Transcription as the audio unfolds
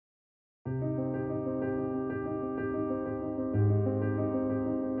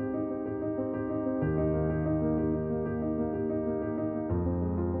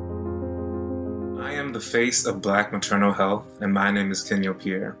am the face of Black maternal health, and my name is Keniel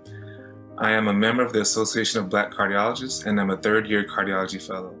Pierre. I am a member of the Association of Black Cardiologists, and I'm a third-year cardiology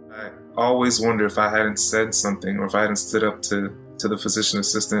fellow. I always wonder if I hadn't said something, or if I hadn't stood up to the physician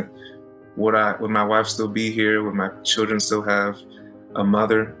assistant, would my wife still be here? Would my children still have a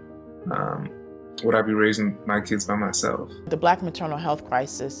mother? Would I be raising my kids by myself? The Black maternal health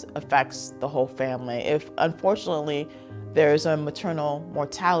crisis affects the whole family. If, unfortunately, there's a maternal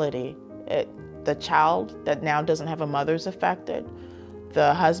mortality, the child that now doesn't have a mother is affected.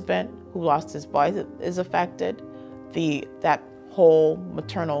 The husband who lost his wife is affected. That whole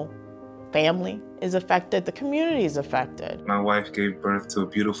maternal family is affected. The community is affected. My wife gave birth to a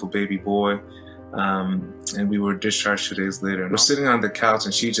beautiful baby boy, and we were discharged 2 days later. We're sitting on the couch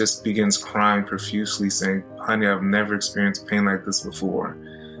and she just begins crying profusely, saying, "Honey, I've never experienced pain like this before."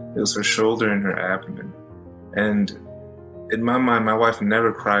 It was her shoulder and her abdomen. And in my mind, my wife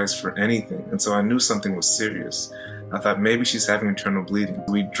never cries for anything, and so I knew something was serious. I thought maybe she's having internal bleeding.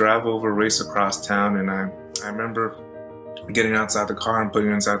 We drive over, race across town, and I remember getting outside the car and putting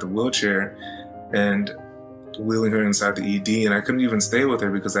her inside the wheelchair and wheeling her inside the ED, and I couldn't even stay with her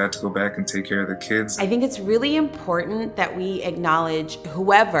because I had to go back and take care of the kids. I think it's really important that we acknowledge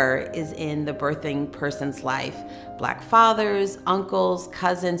whoever is in the birthing person's life, Black fathers, uncles,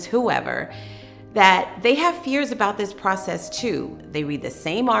 cousins, whoever, that they have fears about this process too. They read the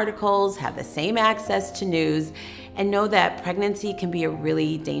same articles, have the same access to news, and know that pregnancy can be a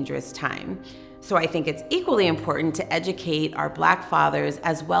really dangerous time. So I think it's equally important to educate our Black fathers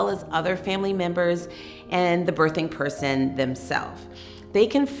as well as other family members and the birthing person themselves. They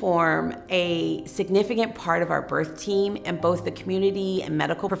can form a significant part of our birth team, and both the community and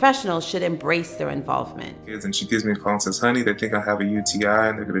medical professionals should embrace their involvement. And she gives me a call and says, "Honey, they think I have a UTI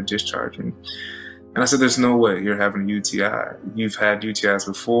and they're going to discharge me." And I said, "There's no way you're having a UTI. You've had UTIs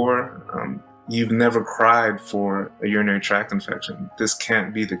before. You've never cried for a urinary tract infection. This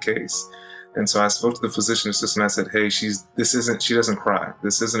can't be the case." And so I spoke to the physician assistant. I said, "Hey, she doesn't cry.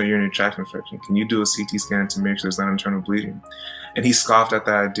 This isn't a urinary tract infection. Can you do a CT scan to make sure there's not internal bleeding?" And he scoffed at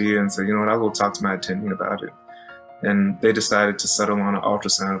the idea and said, "You know what, I'll go talk to my attending about it." And they decided to settle on an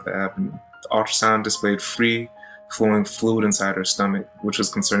ultrasound of the abdomen. The ultrasound displayed free flowing fluid inside her stomach, which was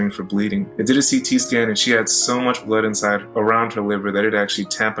concerning for bleeding. It did a CT scan, and she had so much blood inside around her liver that it actually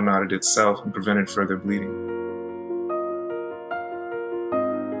tamponaded itself and prevented further bleeding.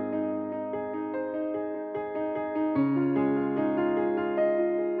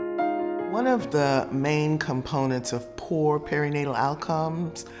 One of the main components of poor perinatal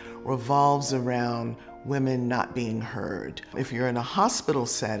outcomes revolves around women not being heard. If you're in a hospital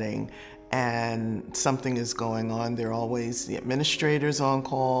setting and something is going on, there are always the administrators on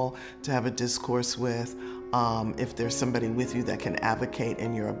call to have a discourse with. If there's somebody with you that can advocate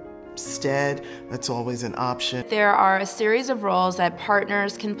in your stead, that's always an option. There are a series of roles that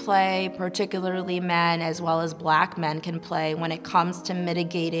partners can play, particularly men as well as Black men can play when it comes to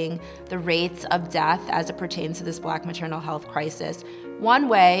mitigating the rates of death as it pertains to this Black maternal health crisis. One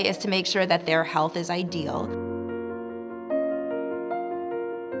way is to make sure that their health is ideal.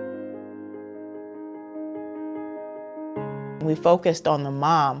 We focused on the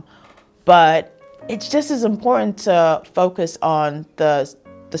mom, but it's just as important to focus on the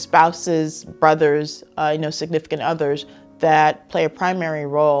spouses, brothers, significant others that play a primary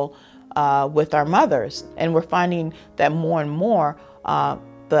role with our mothers. And we're finding that more and more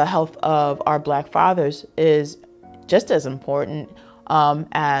the health of our Black fathers is just as important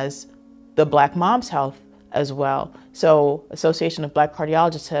as the Black mom's health as well. So Association of Black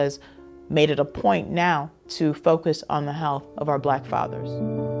Cardiologists has made it a point now to focus on the health of our Black fathers.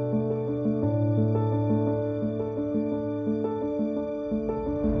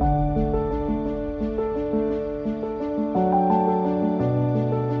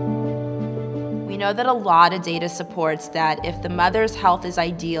 We know that a lot of data supports that if the mother's health is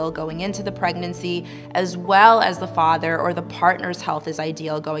ideal going into the pregnancy, as well as the father or the partner's health is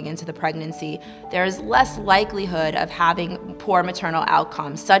ideal going into the pregnancy, there is less likelihood of having poor maternal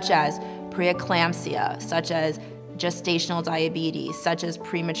outcomes, such as preeclampsia, such as gestational diabetes, such as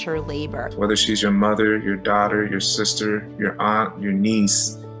premature labor. Whether she's your mother, your daughter, your sister, your aunt, your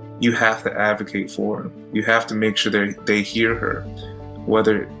niece, you have to advocate for her. You have to make sure they hear her.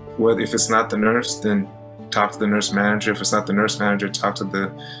 Whether if it's not the nurse, then talk to the nurse manager. If it's not the nurse manager, talk to the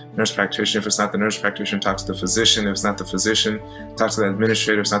nurse practitioner. If it's not the nurse practitioner, talk to the physician. If it's not the physician, talk to the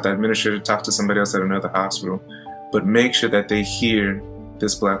administrator. If it's not the administrator, talk to somebody else at another hospital. But make sure that they hear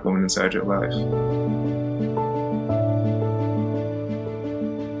this Black woman inside your life.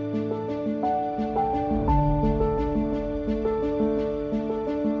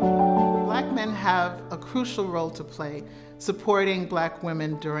 Black men have have a crucial role to play supporting Black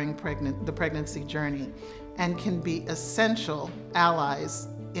women during the pregnancy journey and can be essential allies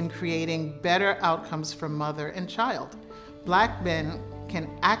in creating better outcomes for mother and child. Black men can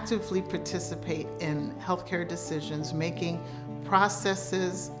actively participate in healthcare decisions, making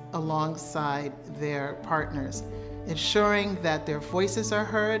processes alongside their partners, ensuring that their voices are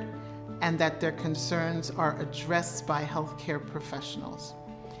heard and that their concerns are addressed by healthcare professionals.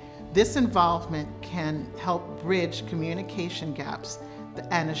 This involvement can help bridge communication gaps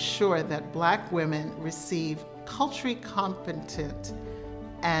and assure that Black women receive culturally competent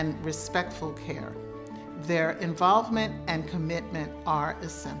and respectful care. Their involvement and commitment are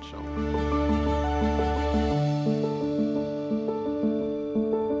essential.